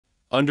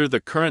Under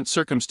the current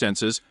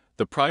circumstances,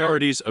 the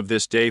priorities of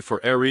this day for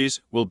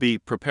Aries will be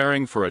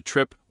preparing for a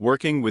trip,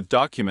 working with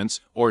documents,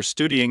 or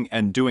studying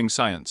and doing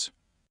science.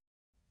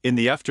 In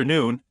the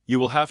afternoon, you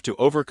will have to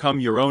overcome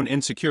your own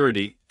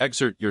insecurity,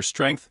 exert your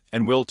strength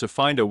and will to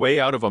find a way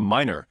out of a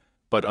minor,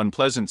 but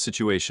unpleasant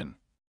situation.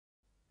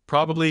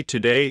 Probably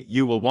today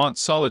you will want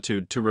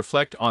solitude to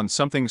reflect on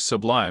something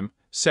sublime.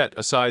 Set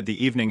aside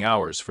the evening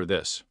hours for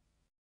this.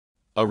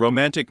 A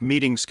romantic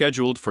meeting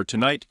scheduled for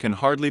tonight can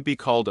hardly be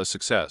called a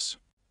success.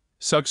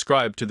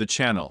 Subscribe to the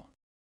channel.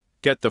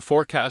 Get the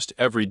forecast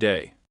every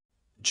day.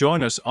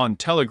 Join us on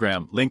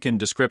Telegram, link in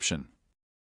description.